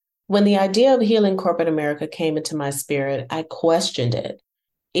When the idea of healing corporate America came into my spirit, I questioned it.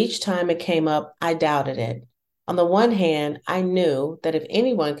 Each time it came up, I doubted it. On the one hand, I knew that if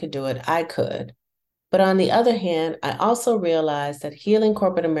anyone could do it, I could. But on the other hand, I also realized that healing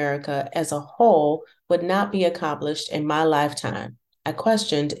corporate America as a whole would not be accomplished in my lifetime. I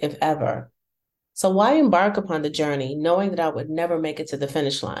questioned if ever. So why embark upon the journey knowing that I would never make it to the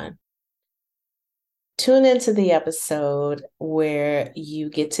finish line? Tune into the episode where you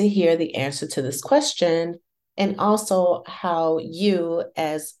get to hear the answer to this question and also how you,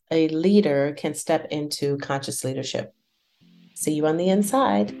 as a leader, can step into conscious leadership. See you on the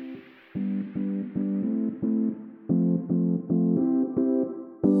inside.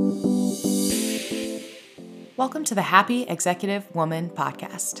 Welcome to the Happy Executive Woman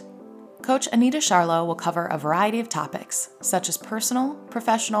podcast. Coach Anita Charlo will cover a variety of topics, such as personal,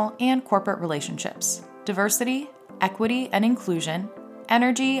 professional, and corporate relationships, diversity, equity and inclusion,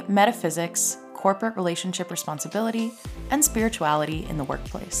 energy, metaphysics, corporate relationship responsibility, and spirituality in the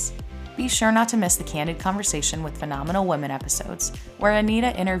workplace. Be sure not to miss the Candid Conversation with Phenomenal Women episodes, where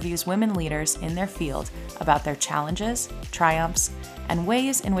Anita interviews women leaders in their field about their challenges, triumphs, and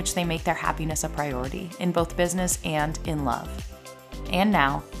ways in which they make their happiness a priority in both business and in love. And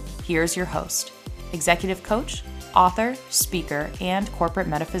now, here's your host, executive coach, author, speaker, and corporate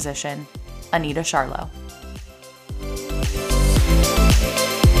metaphysician, Anita Charlo.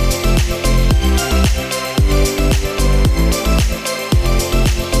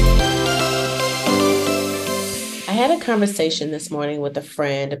 I had a conversation this morning with a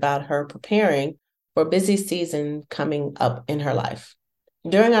friend about her preparing for a busy season coming up in her life.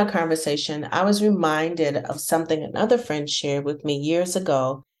 During our conversation, I was reminded of something another friend shared with me years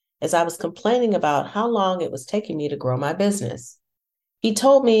ago as I was complaining about how long it was taking me to grow my business. He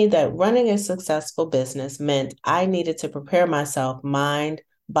told me that running a successful business meant I needed to prepare myself, mind,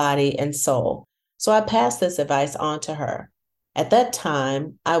 body, and soul. So I passed this advice on to her. At that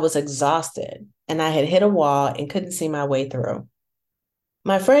time, I was exhausted and I had hit a wall and couldn't see my way through.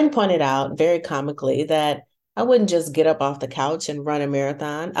 My friend pointed out very comically that I wouldn't just get up off the couch and run a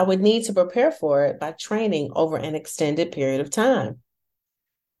marathon. I would need to prepare for it by training over an extended period of time.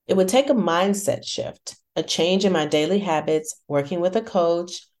 It would take a mindset shift, a change in my daily habits, working with a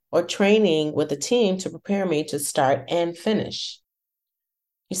coach, or training with a team to prepare me to start and finish.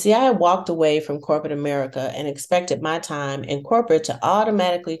 You see, I had walked away from corporate America and expected my time in corporate to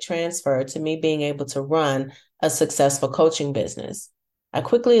automatically transfer to me being able to run a successful coaching business. I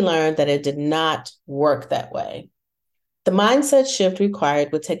quickly learned that it did not work that way. The mindset shift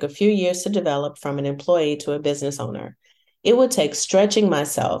required would take a few years to develop from an employee to a business owner. It would take stretching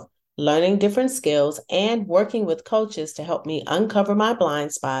myself, learning different skills, and working with coaches to help me uncover my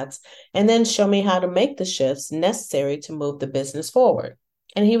blind spots and then show me how to make the shifts necessary to move the business forward.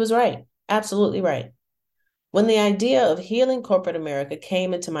 And he was right, absolutely right. When the idea of healing corporate America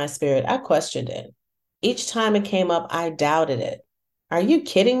came into my spirit, I questioned it. Each time it came up, I doubted it. Are you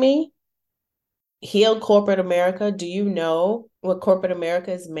kidding me? Heal corporate America? Do you know what corporate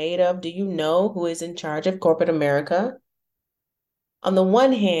America is made of? Do you know who is in charge of corporate America? On the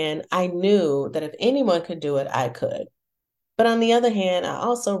one hand, I knew that if anyone could do it, I could. But on the other hand, I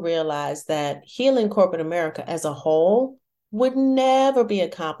also realized that healing corporate America as a whole would never be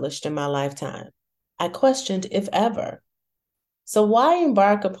accomplished in my lifetime. I questioned if ever. So why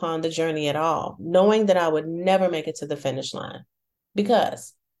embark upon the journey at all, knowing that I would never make it to the finish line?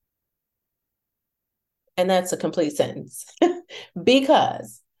 Because, and that's a complete sentence,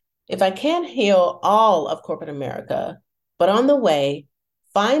 because if I can't heal all of corporate America, but on the way,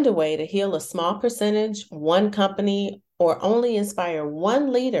 find a way to heal a small percentage, one company, or only inspire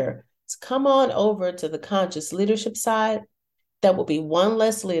one leader to come on over to the conscious leadership side, that will be one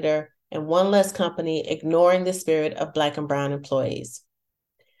less leader and one less company ignoring the spirit of Black and Brown employees.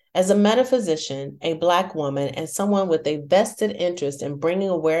 As a metaphysician, a Black woman, and someone with a vested interest in bringing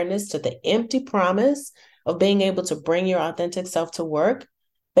awareness to the empty promise of being able to bring your authentic self to work,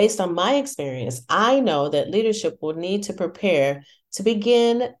 based on my experience, I know that leadership will need to prepare to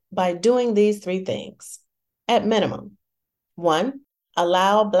begin by doing these three things. At minimum, one,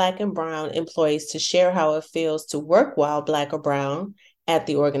 allow Black and Brown employees to share how it feels to work while Black or Brown at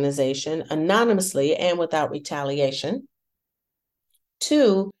the organization anonymously and without retaliation.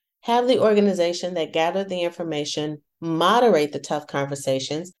 Two, have the organization that gathered the information moderate the tough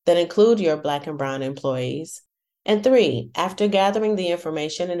conversations that include your Black and Brown employees. And three, after gathering the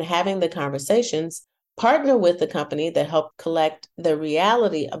information and having the conversations, partner with the company that helped collect the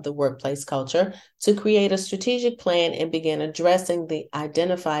reality of the workplace culture to create a strategic plan and begin addressing the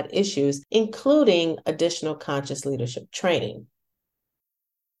identified issues, including additional conscious leadership training.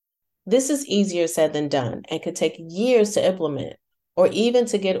 This is easier said than done and could take years to implement, or even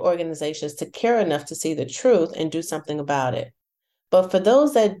to get organizations to care enough to see the truth and do something about it. But for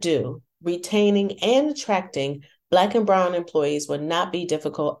those that do, retaining and attracting Black and Brown employees will not be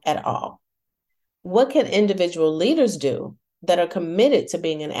difficult at all. What can individual leaders do that are committed to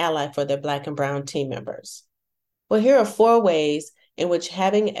being an ally for their Black and Brown team members? Well, here are 4 ways in which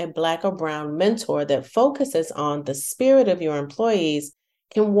having a Black or Brown mentor that focuses on the spirit of your employees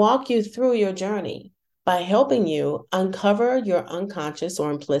can walk you through your journey by helping you uncover your unconscious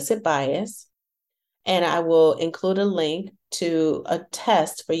or implicit bias. And I will include a link to a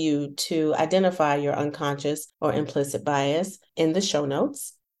test for you to identify your unconscious or implicit bias in the show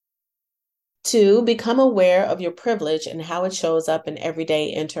notes. 2, become aware of your privilege and how it shows up in everyday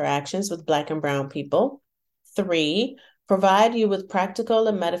interactions with Black and Brown people. 3, provide you with practical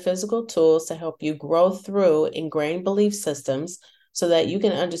and metaphysical tools to help you grow through ingrained belief systems so that you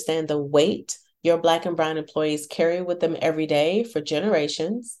can understand the weight your Black and Brown employees carry with them every day for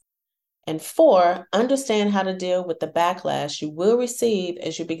generations. And 4, understand how to deal with the backlash you will receive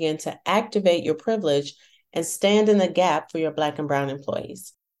as you begin to activate your privilege and stand in the gap for your Black and Brown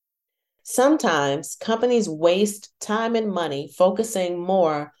employees. Sometimes companies waste time and money focusing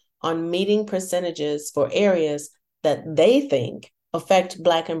more on meeting percentages for areas that they think affect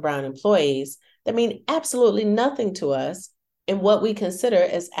Black and Brown employees that mean absolutely nothing to us in what we consider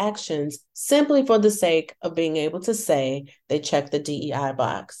as actions simply for the sake of being able to say they check the DEI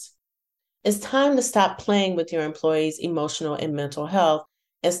box. It's time to stop playing with your employees' emotional and mental health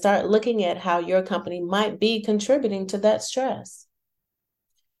and start looking at how your company might be contributing to that stress.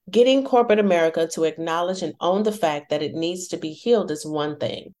 Getting corporate America to acknowledge and own the fact that it needs to be healed is one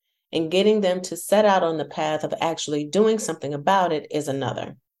thing, and getting them to set out on the path of actually doing something about it is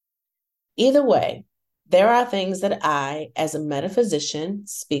another. Either way, there are things that I, as a metaphysician,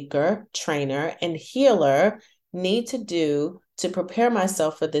 speaker, trainer, and healer, need to do to prepare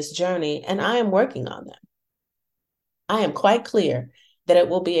myself for this journey, and I am working on them. I am quite clear that it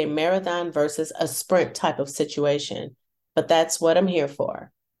will be a marathon versus a sprint type of situation, but that's what I'm here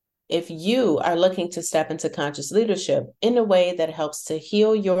for. If you are looking to step into conscious leadership in a way that helps to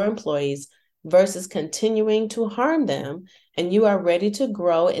heal your employees versus continuing to harm them, and you are ready to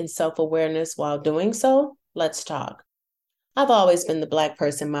grow in self-awareness while doing so, let's talk. I've always been the Black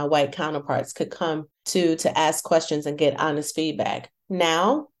person my white counterparts could come to ask questions and get honest feedback.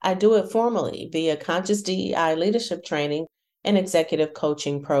 Now, I do it formally via conscious DEI leadership training and executive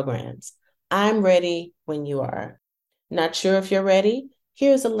coaching programs. I'm ready when you are. Not sure if you're ready?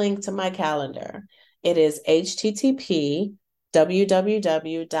 Here's a link to my calendar. It is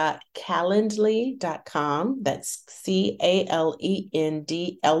http://calendly.com. That's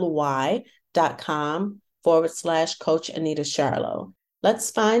calendly.com/Coach Anita Charlo.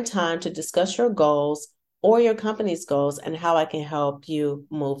 Let's find time to discuss your goals or your company's goals and how I can help you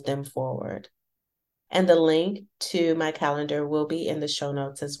move them forward. And the link to my calendar will be in the show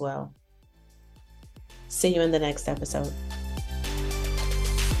notes as well. See you in the next episode.